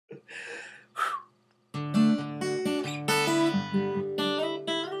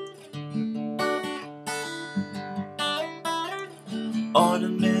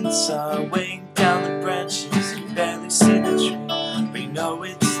lights are weighing down the branches. You barely see the tree, but you know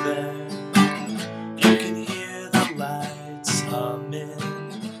it's there. You can hear the lights humming.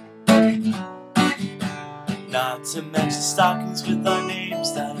 Not to mention stockings with our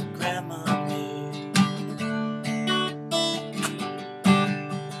names that our grandma made.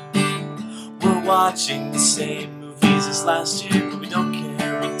 We're watching the same movies as last year, but we don't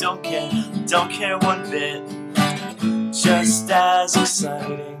care, we don't care, we don't care one bit. Just as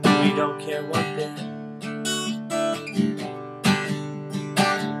exciting, we don't care one bit.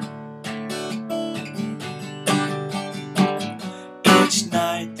 Each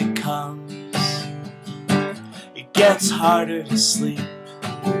night that comes, it gets harder to sleep.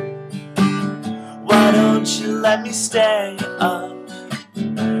 Why don't you let me stay up?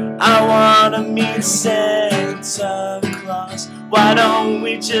 I wanna meet Santa Claus. Why don't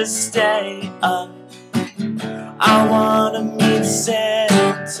we just stay up? I wanna meet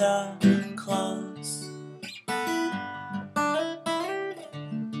Santa Claus.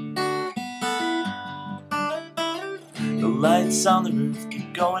 The lights on the roof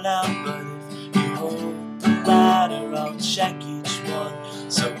keep going out, but if you hold the ladder, I'll check each one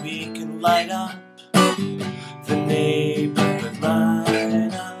so we can light up the neighborhood,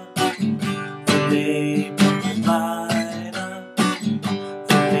 light up the neighborhood, light up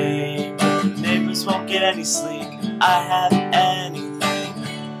the neighborhood. Neighbors won't get any sleep. I have anything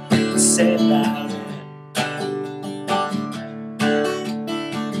to say about it.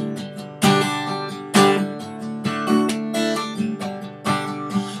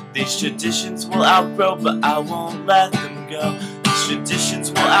 These traditions will outgrow, but I won't let them go. These traditions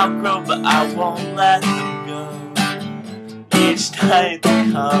will outgrow, but I won't let them go. Each night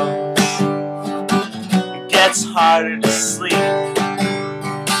that comes, it gets harder to sleep.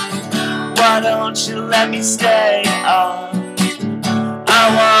 Why don't you let me stay up? I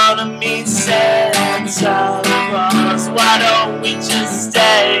wanna meet Santa Claus. Why don't we just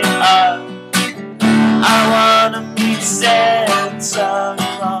stay up? I wanna meet Santa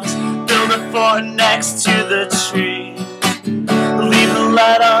Claus. Build a fort next to the tree. Leave the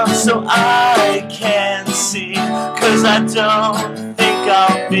light on so I can see, 'cause I don't think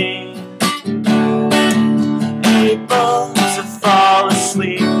I'll be able to fall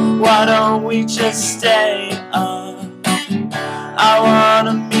asleep. Why don't we just stay up? I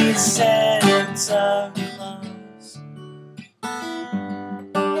wanna meet Santa